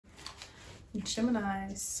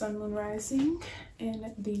Gemini, Sun, Moon, Rising,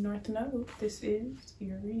 and the North Node. This is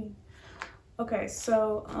your reading. Okay,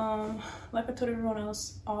 so like I told everyone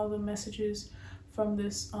else, all the messages from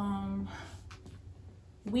this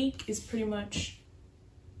week is pretty much,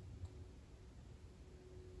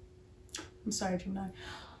 I'm sorry, Gemini.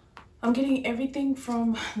 I'm getting everything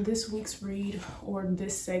from this week's read or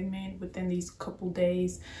this segment within these couple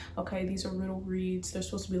days. Okay, these are riddle reads. They're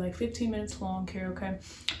supposed to be like 15 minutes long here, okay?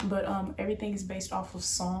 But everything is based off of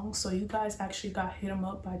songs. So you guys actually got Hit 'Em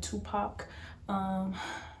Up by Tupac.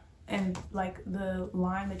 And like the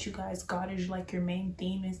line that you guys got is like your main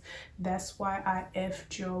theme is, that's why I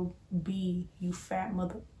F'd your B, you fat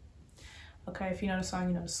mother. Okay, if you know the song,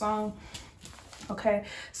 you know the song. Okay,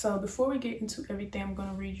 so before we get into everything, I'm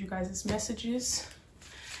gonna read you guys' messages,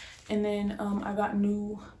 and then I got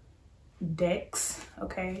new decks.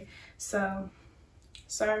 Okay, so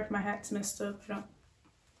sorry if my hat's messed up,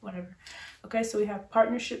 whatever. Okay, so we have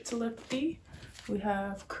partnership telepathy, we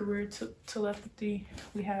have career telepathy,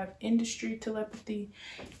 we have industry telepathy,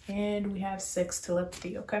 and we have sex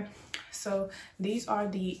telepathy. Okay, so these are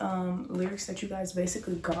the lyrics that you guys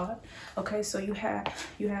basically got. Okay, so you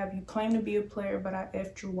claim to be a player, but I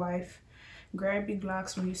F'd your wife. Grab your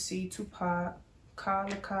Glocks when you see Tupac. Call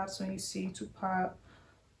the cops when you see Tupac.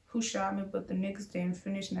 Who shot me, but the niggas didn't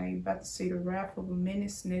finish. Now you about to see the wrath of a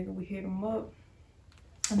menace, nigga. We hit them up.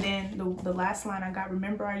 And then the last line I got,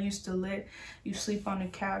 remember I used to let you sleep on the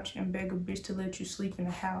couch and beg a bitch to let you sleep in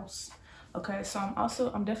the house. Okay, so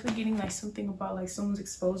I'm definitely getting like something about like someone's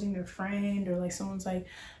exposing their friend, or like someone's like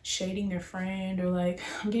shading their friend, or like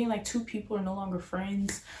I'm getting like two people are no longer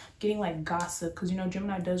friends. Getting like gossip, because you know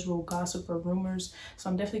Gemini does rule gossip or rumors. So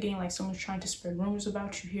I'm definitely getting like someone's trying to spread rumors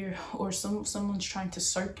about you here, or someone's trying to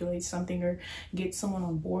circulate something, or get someone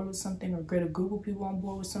on board with something, or get a Google people on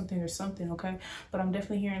board with something or something. Okay, but I'm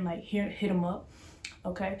definitely hearing like hit them up.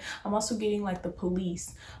 Okay, I'm also getting like the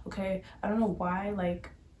police. Okay, I don't know why, like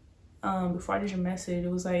before I did your message, it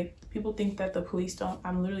was like people think that the police don't,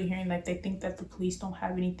 I'm literally hearing like they think that the police don't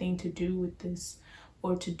have anything to do with this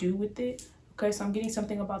or to do with it. Okay, so I'm getting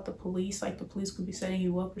something about the police, like the police could be setting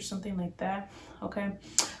you up or something like that. Okay,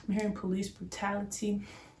 I'm hearing police brutality.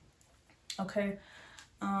 Okay,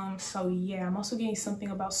 so yeah, I'm also getting something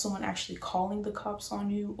about someone actually calling the cops on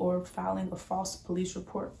you or filing a false police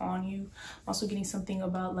report on you. I'm also getting something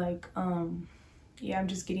about like yeah, I'm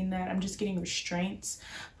just getting that. I'm just getting restraints,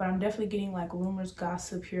 but I'm definitely getting like rumors,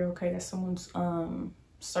 gossip here. Okay, that someone's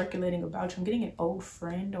circulating about you. I'm getting an old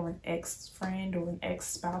friend or an ex-friend or an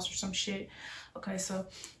ex-spouse or some shit. Okay, so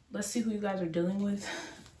let's see who you guys are dealing with.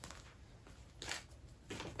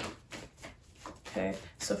 Okay,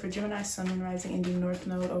 so for Gemini, Sun, Moon, Rising, Indian North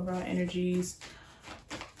Node, overall energies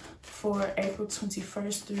for April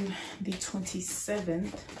 21st through the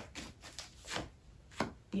 27th.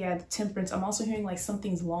 Yeah, the Temperance. I'm also hearing like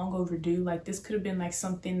something's long overdue. Like this could have been like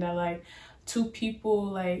something that like two people,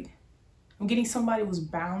 like I'm getting somebody was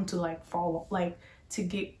bound to like fall, like to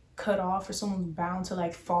get cut off, or someone's bound to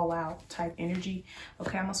like fall out type energy.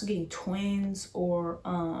 Okay, I'm also getting twins or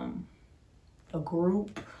a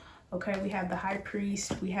group. Okay, we have the High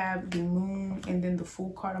Priest, we have the Moon, and then the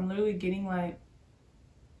Fool card. I'm literally getting like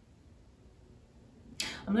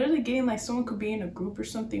someone could be in a group or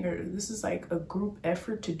something, or this is like a group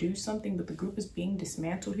effort to do something, but the group is being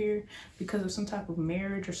dismantled here because of some type of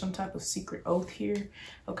marriage or some type of secret oath here.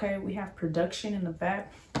 Okay, we have production in the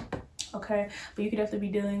back. Okay, but you could definitely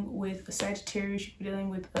be dealing with a Sagittarius, you could be dealing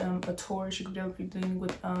with a Taurus, you could definitely be dealing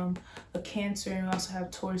with a Cancer, and we also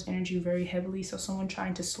have Taurus energy very heavily, so someone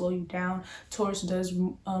trying to slow you down. Taurus does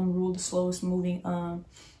rule the slowest moving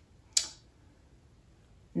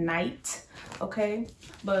night. Okay,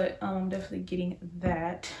 but definitely getting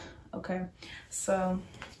that. Okay, so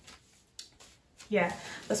yeah,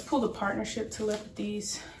 let's pull the partnership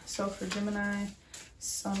telepathies. So for Gemini,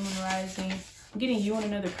 Sun, Moon, Rising, I'm getting you and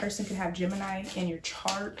another person could have Gemini in your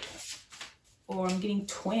chart, or I'm getting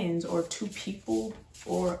twins or two people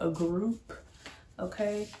or a group.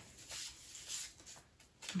 Okay,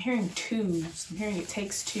 I'm hearing twos. I'm hearing it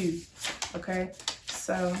takes two. Okay,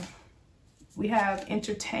 so we have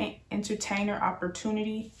entertainer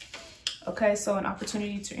opportunity. Okay, so an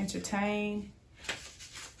opportunity to entertain.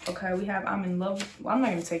 Okay, we have I'm in love. Well, I'm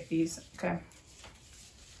not gonna take these. Okay.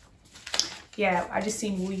 Yeah, I just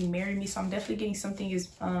seen will you marry me? So I'm definitely getting something is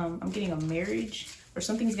I'm getting a marriage, or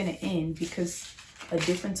something's gonna end because a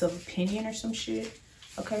difference of opinion or some shit.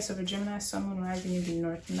 Okay, so for Gemini, Sun, Moon, Rising in the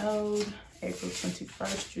North Node, April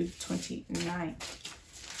 21st through the 29th.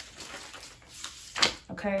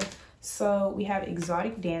 Okay, so we have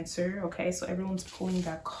exotic dancer. Okay, so everyone's pulling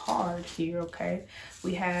that card here. Okay,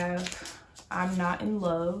 we have I'm not in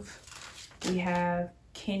love. We have,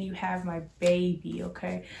 can you have my baby?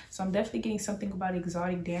 Okay, so I'm definitely getting something about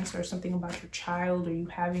exotic dancer or something about your child, or you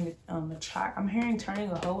having a child. I'm hearing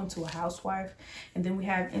turning a hoe into a housewife. And then we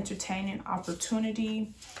have entertainment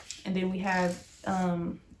opportunity. And then we have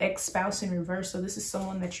ex-spouse in reverse. So this is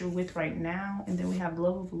someone that you're with right now. And then we have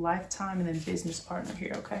love of a lifetime and then business partner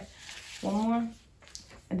here. Okay, one more.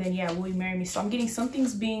 And then, yeah, will you marry me? So I'm getting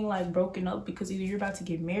something's being like broken up because either you're about to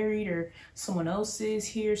get married or someone else is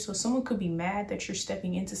here. So someone could be mad that you're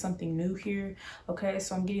stepping into something new here. Okay,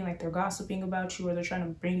 so I'm getting like they're gossiping about you or they're trying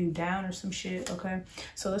to bring you down or some shit. Okay,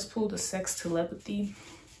 so let's pull the sex telepathy.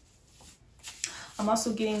 I'm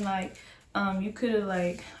also getting like, you could have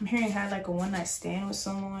like, I'm hearing had like a one night stand with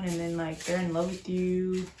someone and then like they're in love with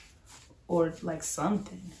you or like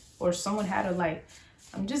something. Or someone had a like,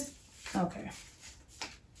 I'm just, okay.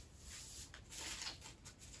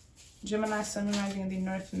 Gemini, Sun rising in the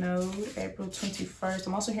North Node, April 21st.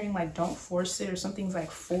 I'm also hearing like don't force it or something's like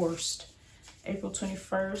forced. April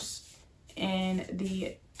 21st and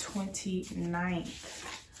the 29th.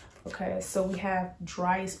 Okay, so we have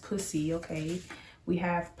dry as pussy. Okay, we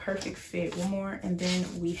have perfect fit. One more, and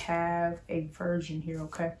then we have a virgin here.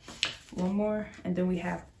 Okay, one more, and then we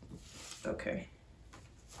have, okay.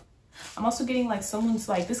 I'm also getting like someone's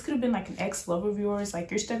like, this could have been like an ex-lover of yours. Like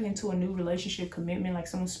you're stepping into a new relationship commitment, like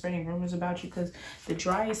someone's spreading rumors about you because the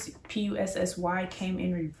driest P-U-S-S-Y came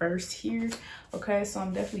in reverse here. Okay, so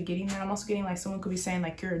I'm definitely getting that. I'm also getting like someone could be saying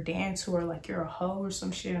like you're a dancer or like you're a hoe or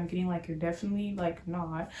some shit. I'm getting like you're definitely like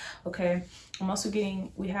not. Okay, I'm also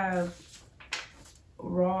getting, we have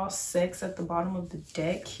raw sex at the bottom of the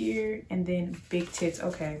deck here and then big tits.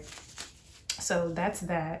 Okay, so that's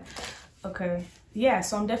that. Okay, yeah,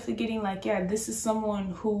 so I'm definitely getting like, yeah, this is someone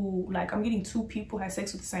who, like, I'm getting two people had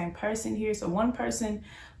sex with the same person here. So one person,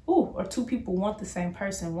 or two people want the same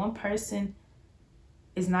person. One person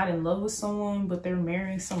is not in love with someone, but they're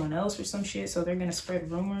marrying someone else or some shit. So they're going to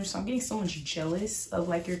spread rumors. So I'm getting someone's jealous of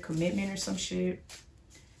like your commitment or some shit.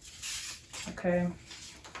 Okay.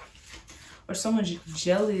 Or someone's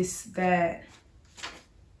jealous that,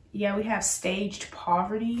 yeah, we have staged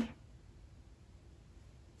poverty.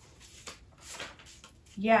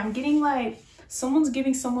 Yeah, I'm getting like someone's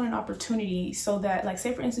giving someone an opportunity so that, like,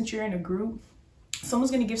 say for instance, you're in a group,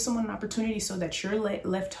 someone's going to give someone an opportunity so that you're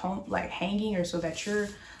left home, like hanging, or so that you're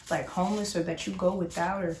like homeless, or that you go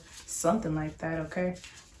without, or something like that. Okay.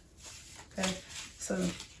 Okay. So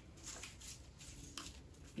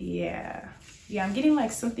yeah, I'm getting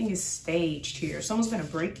like something is staged here. Someone's going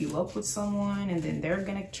to break you up with someone and then they're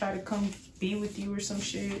going to try to come be with you or some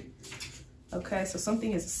shit. Okay, so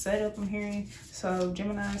something is set up, I'm hearing. So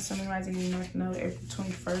Gemini, Sun rising in the North Node, April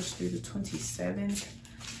 21st through the 27th.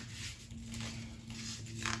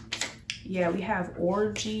 Yeah, we have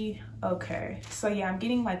orgy. Okay, so yeah, I'm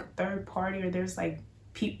getting like a third party, or there's like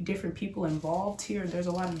different people involved here. There's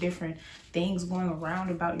a lot of different things going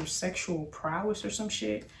around about your sexual prowess or some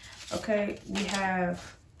shit. Okay, we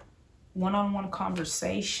have one-on-one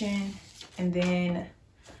conversation, and then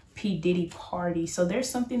P. Diddy party. So there's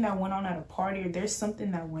something that went on at a party, or there's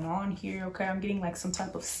something that went on here. Okay, I'm getting like some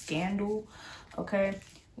type of scandal. Okay,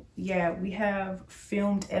 yeah, we have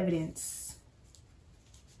filmed evidence.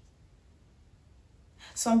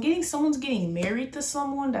 So I'm getting someone's getting married to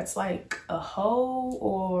someone that's like a hoe,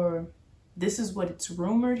 or this is what it's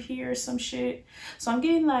rumored here or some shit. So I'm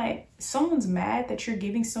getting like someone's mad that you're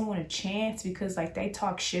giving someone a chance because like they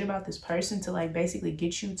talk shit about this person to like basically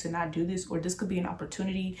get you to not do this, or this could be an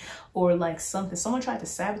opportunity, or like something. Someone tried to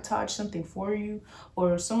sabotage something for you,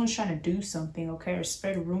 or someone's trying to do something, okay, or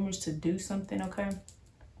spread rumors to do something. Okay.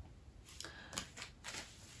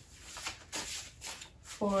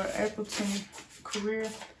 For April 20 career,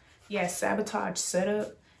 yeah, sabotage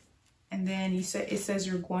setup. And then it says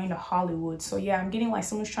you're going to Hollywood. So yeah, I'm getting like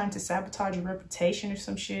someone's trying to sabotage your reputation or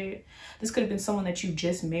some shit. This could have been someone that you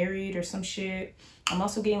just married or some shit. I'm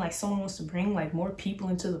also getting like someone wants to bring like more people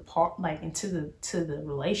into the into the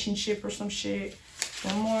relationship or some shit.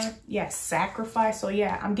 One more, yeah, sacrifice. So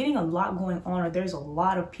yeah, I'm getting a lot going on, or there's a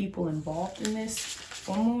lot of people involved in this.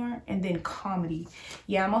 One more, and then comedy.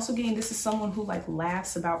 Yeah, I'm also getting this is someone who like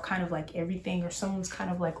laughs about kind of like everything, or someone's kind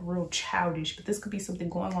of like real childish, but this could be something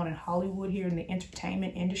going on in Hollywood here, in the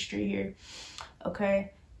entertainment industry here.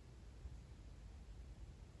 Okay.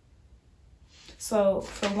 So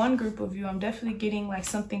for one group of you, I'm definitely getting like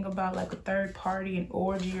something about like a third party, an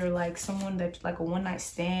orgy, or like someone that's like a one night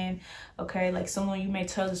stand. Okay, like someone you may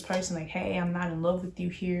tell this person like, hey, I'm not in love with you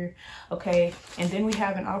here. Okay, and then we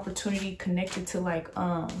have an opportunity connected to like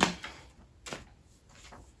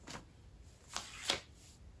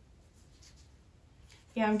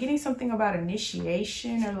Yeah, I'm getting something about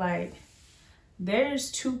initiation, or like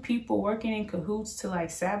there's two people working in cahoots to like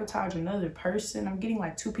sabotage another person. I'm getting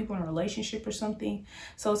like two people in a relationship or something.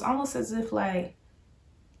 So it's almost as if like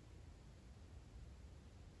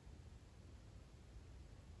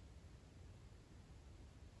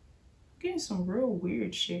I'm getting some real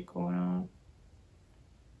weird shit going on.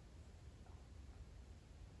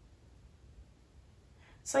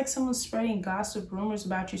 It's like someone's spreading gossip rumors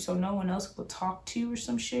about you so no one else will talk to you or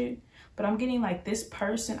some shit. But I'm getting like this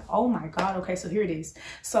person, oh my God, okay, so here it is.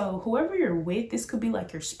 So whoever you're with, this could be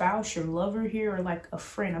like your spouse, your lover here, or like a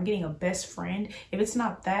friend. I'm getting a best friend. If it's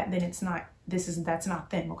not that, then it's not, that's not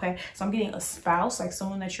them, okay? So I'm getting a spouse, like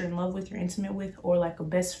someone that you're in love with, you're intimate with, or like a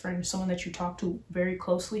best friend, someone that you talk to very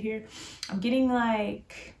closely here. I'm getting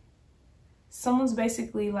like someone's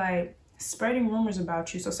basically like spreading rumors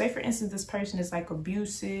about you. So say for instance, this person is like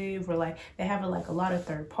abusive, or like they have like a lot of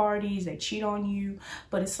third parties, they cheat on you,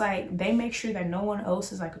 but it's like they make sure that no one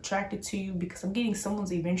else is like attracted to you, because I'm getting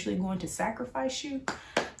someone's eventually going to sacrifice you,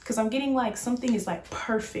 because I'm getting like something is like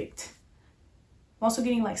perfect. I'm also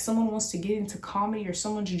getting like someone wants to get into comedy, or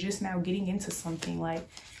someone's just now getting into something. Like,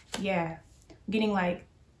 yeah,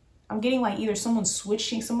 I'm getting like either someone's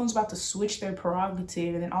about to switch their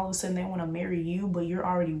prerogative, and then all of a sudden they want to marry you, but you're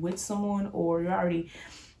already with someone, or you're already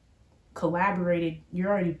collaborated, you're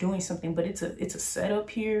already doing something, but it's a setup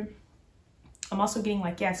here. I'm also getting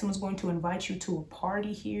like, yeah, someone's going to invite you to a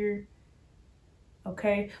party here.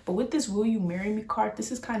 Okay, but with this will you marry me card,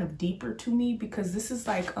 this is kind of deeper to me, because this is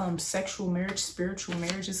like sexual marriage, spiritual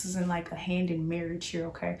marriage. This isn't like a hand in marriage here.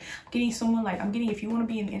 Okay, I'm getting someone like, I'm getting, if you want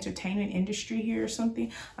to be in the entertainment industry here or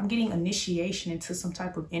something, I'm getting initiation into some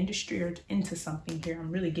type of industry or into something here.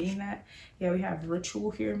 I'm really getting that. Yeah, we have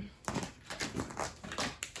ritual here.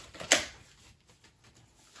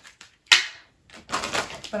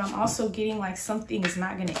 But I'm also getting like something is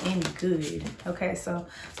not going to end good. Okay, so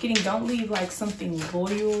getting, don't leave like something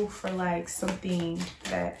loyal for like something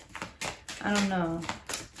that, I don't know,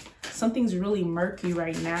 something's really murky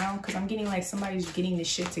right now, because I'm getting like somebody's getting this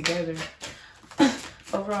shit together.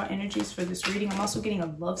 Overall energies for this reading, I'm also getting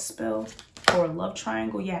a love spell or a love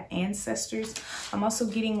triangle. Yeah, ancestors. I'm also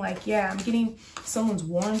getting like, yeah, I'm getting someone's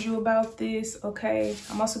warned you about this. Okay,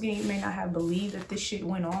 I'm also getting, you may not have believed that this shit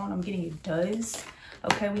went on. I'm getting it does.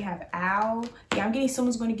 Okay, we have owl. Yeah, I'm getting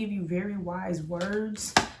someone's going to give you very wise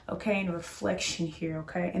words. Okay, and reflection here.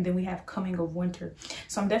 Okay, and then we have coming of winter.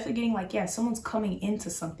 So I'm definitely getting like, yeah, someone's coming into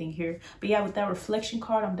something here. But yeah, with that reflection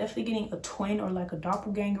card, I'm definitely getting a twin or like a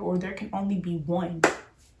doppelganger, or there can only be one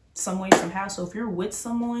some way, somehow. So if you're with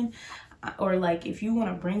someone, or like if you want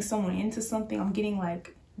to bring someone into something, I'm getting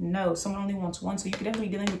like, no, someone only wants one. So you could definitely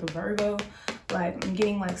be dealing with a Virgo. Like, I'm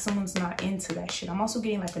getting like someone's not into that shit. I'm also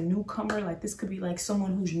getting like a newcomer. Like, this could be like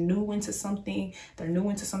someone who's new into something. They're new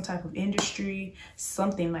into some type of industry,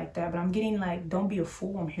 something like that. But I'm getting like, don't be a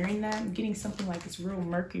fool. I'm hearing that. I'm getting something like it's real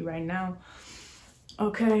murky right now.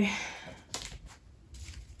 Okay.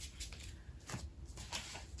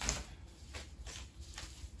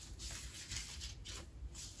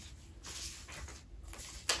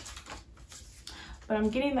 But I'm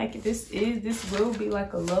getting like this will be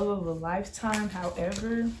like a love of a lifetime.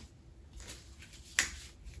 However,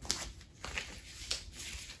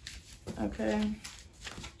 okay.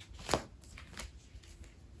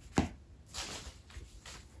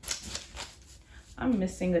 I'm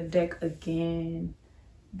missing a deck again.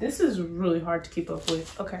 This is really hard to keep up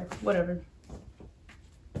with. Okay, whatever.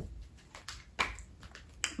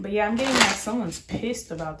 But yeah, I'm getting like someone's pissed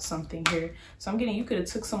about something here. So I'm getting, you could have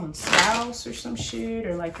took someone's spouse or some shit,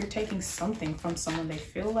 or like you're taking something from someone they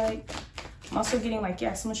feel like. I'm also getting like,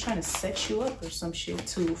 yeah, someone's trying to set you up or some shit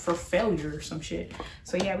too, for failure or some shit.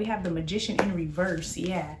 So yeah, we have the Magician in reverse.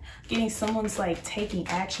 Yeah, getting someone's like taking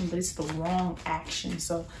action, but it's the wrong action.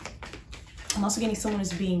 So I'm also getting someone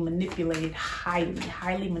is being manipulated,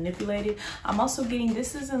 highly manipulated. I'm also getting,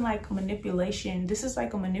 this isn't like manipulation. This is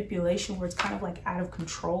like a manipulation where it's kind of like out of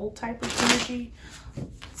control type of energy.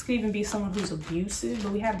 This could even be someone who's abusive,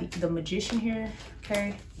 but we have the Magician here,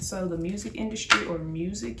 okay? So the music industry or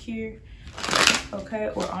music here, okay?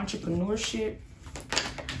 Or entrepreneurship.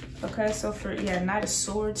 Okay, so for, yeah, Knight of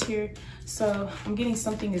Swords here. So I'm getting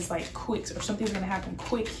something is like quick, or something's gonna happen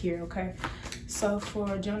quick here, okay? So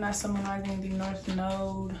for Gemini, Sun, Rising, the North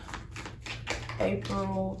Node,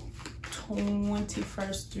 April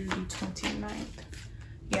 21st through the 29th.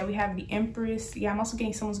 Yeah, we have the Empress. Yeah, I'm also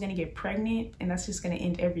getting someone's gonna get pregnant, and that's just gonna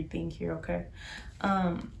end everything here, okay?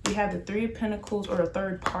 We have the Three of Pentacles, or a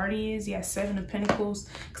third party is, yeah, Seven of Pentacles.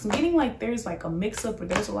 Because I'm getting like there's like a mix-up, or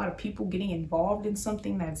there's a lot of people getting involved in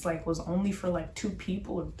something that's like was only for like 2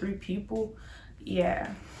 people or 3 people. Yeah,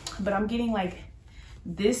 but I'm getting like,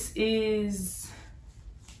 this is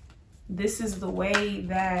the way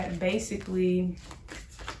that basically,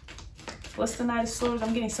 what's the Knight of Swords?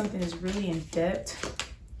 I'm getting something that's really in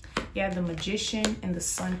depth. Yeah, the Magician and the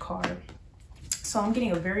Sun card. So I'm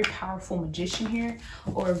getting a very powerful magician here,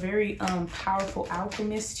 or a very powerful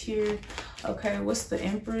alchemist here. Okay, what's the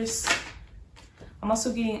Empress? I'm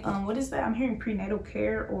also getting, what is that? I'm hearing prenatal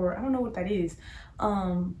care, or I don't know what that is.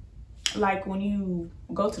 Like when you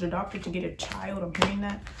go to the doctor to get a child, I'm hearing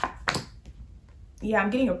that. Yeah, I'm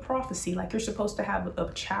getting a prophecy, like you're supposed to have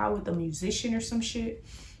a child with a musician or some shit.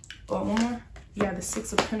 Or one more. Yeah, the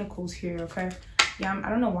Six of Pentacles here, okay? Yeah, I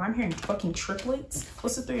don't know why I'm hearing fucking triplets.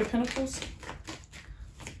 What's the Three of Pentacles?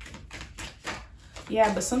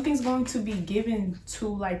 Yeah, but something's going to be given to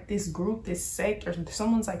like this group, this sect, or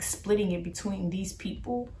someone's like splitting it between these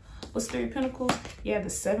people. What's Three of Pentacles? Yeah, the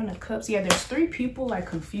Seven of Cups. Yeah, there's three people like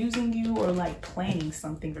confusing you, or like planning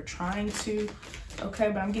something, or trying to. Okay,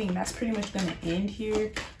 but I'm getting that's pretty much gonna end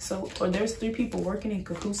here. So, or there's three people working in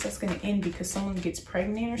cahoots. That's gonna end because someone gets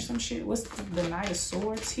pregnant or some shit. What's the Knight of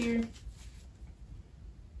Swords here?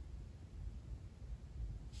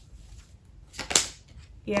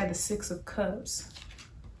 Yeah, the Six of Cups.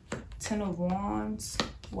 Ten of Wands.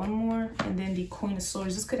 One more, and then the Queen of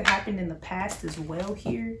Swords. This could have happened in the past as well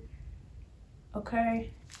here.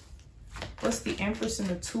 Okay, what's the Empress and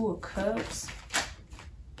the Two of Cups?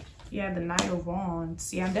 Yeah, the Knight of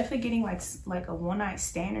Wands. Yeah, I'm definitely getting like a one-night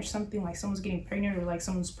stand or something, like someone's getting pregnant, or like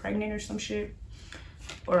someone's pregnant or some shit.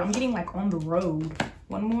 Or I'm getting like on the road.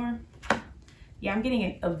 One more. Yeah, I'm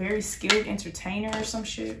getting a very skilled entertainer or some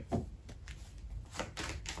shit.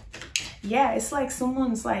 Yeah, it's like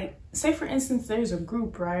someone's like, say for instance there's a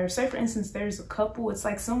group, right? Or say for instance there's a couple. It's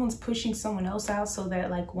like someone's pushing someone else out so that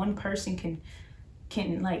like one person can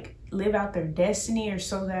like live out their destiny, or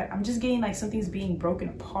so that I'm just getting like something's being broken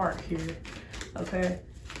apart here. Okay,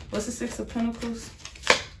 what's the Six of Pentacles?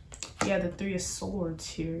 Yeah, the Three of Swords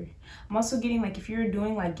here. I'm also getting like if you're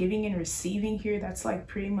doing like giving and receiving here, that's like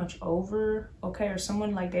pretty much over. Okay, or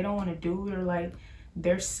someone like they don't want to do it, or like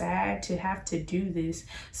they're sad to have to do this.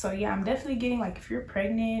 So yeah, I'm definitely getting like if you're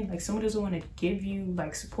pregnant, like someone doesn't want to give you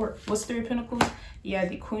like support. What's Three of Pentacles? Yeah,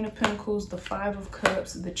 the Queen of Pentacles, the Five of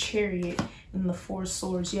Cups, the Chariot, and the Four of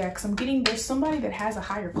Swords. Yeah, because I'm getting there's somebody that has a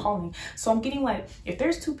higher calling. So I'm getting like if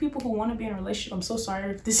there's two people who want to be in a relationship, I'm so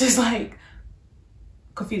sorry if this is like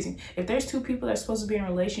confusing. If there's two people that's supposed to be in a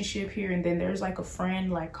relationship here, and then there's like a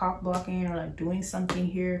friend like cock blocking or like doing something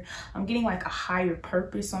here, I'm getting like a higher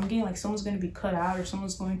purpose. So I'm getting like someone's going to be cut out, or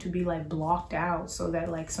someone's going to be like blocked out, so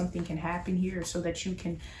that like something can happen here, so that you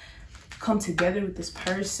can come together with this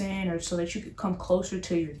person, or so that you could come closer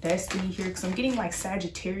to your destiny here. Because I'm getting like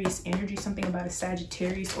Sagittarius energy, something about a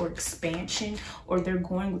Sagittarius or expansion, or they're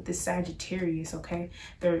going with this Sagittarius. Okay,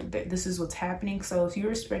 this is what's happening. So if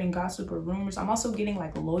you're spreading gossip or rumors, I'm also getting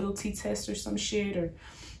like loyalty tests or some shit, or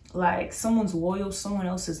like someone's loyal, someone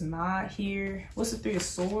else is not here. What's the Three of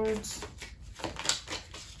Swords?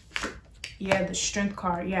 Yeah, the Strength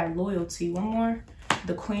card. Yeah, loyalty. One more.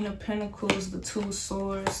 The Queen of Pentacles, the Two of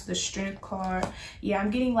Swords, the Strength card. Yeah, I'm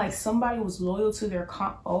getting like somebody was loyal to their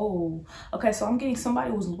okay, so I'm getting somebody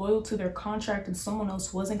was loyal to their contract and someone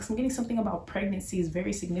else wasn't, because I'm getting something about pregnancy is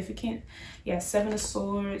very significant. Yeah, Seven of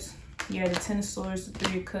Swords. Yeah, the Ten of Swords, the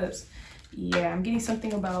Three of Cups. Yeah, I'm getting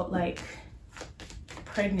something about like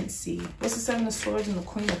pregnancy. What's the Seven of Swords and the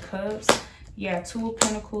Queen of Cups? Yeah, Two of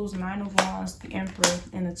Pentacles, Nine of Wands, the Emperor,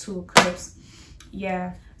 and the Two of Cups.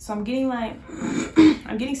 Yeah, so I'm getting like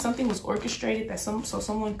I'm getting something was orchestrated that so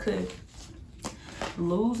someone could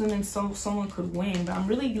lose, and then someone could win. But I'm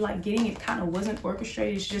really like getting it kind of wasn't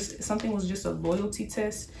orchestrated. It's just something was just a loyalty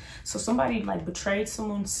test. So somebody like betrayed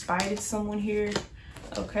someone, spited someone here.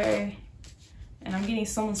 Okay, and I'm getting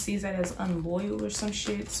someone sees that as unloyal or some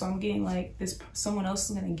shit. So I'm getting like this someone else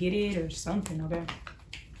is gonna get it or something. Okay,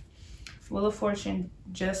 Wheel of Fortune,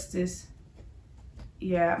 Justice.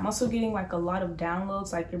 Yeah, I'm also getting like a lot of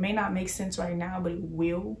downloads. Like it may not make sense right now, but it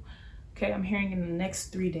will. Okay, I'm hearing in the next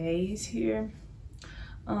 3 days here.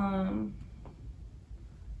 Okay.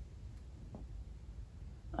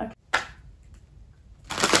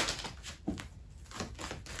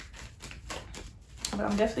 But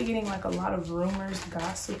I'm definitely getting like a lot of rumors,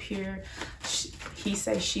 gossip here. He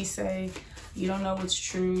say, she say. You don't know what's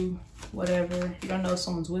true, whatever. You don't know if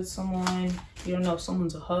someone's with someone. You don't know if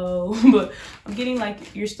someone's a hoe. But I'm getting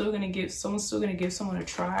like you're still gonna give someone's still gonna give someone a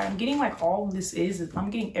try. I'm getting like all of this is I'm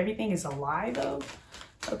getting everything is a lie though.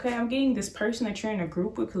 Okay, I'm getting this person that you're in a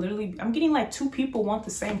group with literally. I'm getting like two people want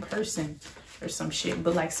the same person or some shit,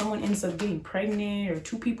 but like someone ends up getting pregnant, or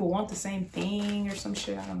two people want the same thing or some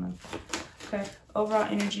shit. I don't know. Okay, overall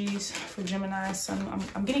energies for Gemini Sun.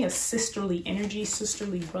 I'm getting a sisterly energy,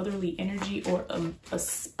 sisterly, brotherly energy, or a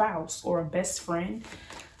spouse or a best friend.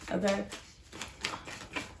 Okay,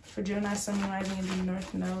 for Gemini Sun, Moon, Rising, in the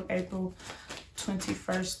North Node, April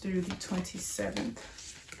 21st through the 27th.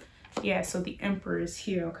 Yeah, so the Emperor is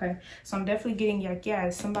here. Okay, so I'm definitely getting like, yeah,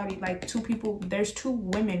 somebody, like two people, there's two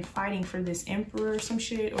women fighting for this Emperor or some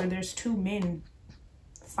shit, or there's two men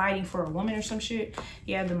fighting for a woman or some shit.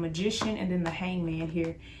 Yeah, the Magician and then the Hangman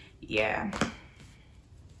here. Yeah,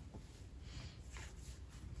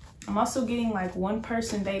 I'm also getting like one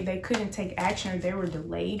person, they couldn't take action, or they were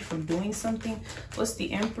delayed from doing something. What's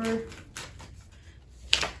the Emperor?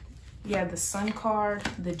 Yeah, the Sun card,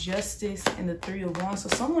 the Justice, and the Three of Wands. So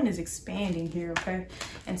someone is expanding here, okay?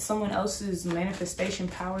 And someone else's manifestation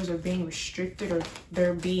powers are being restricted, or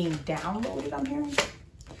they're being downloaded, I'm hearing.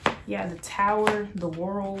 Yeah, the Tower, the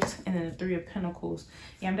World, and then the Three of Pentacles.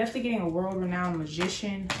 Yeah, I'm definitely getting a world-renowned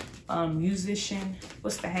magician, musician.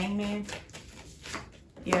 What's the Hangman?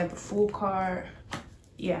 Yeah, the Fool card.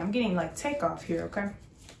 Yeah, I'm getting like takeoff here, okay?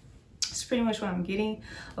 That's pretty much what I'm getting,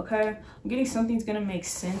 okay? I'm getting something's gonna make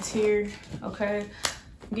sense here, okay?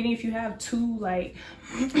 I'm getting, if you have two, like,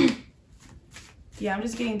 yeah, I'm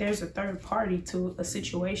just getting there's a third party to a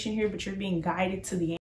situation here, but you're being guided to the end.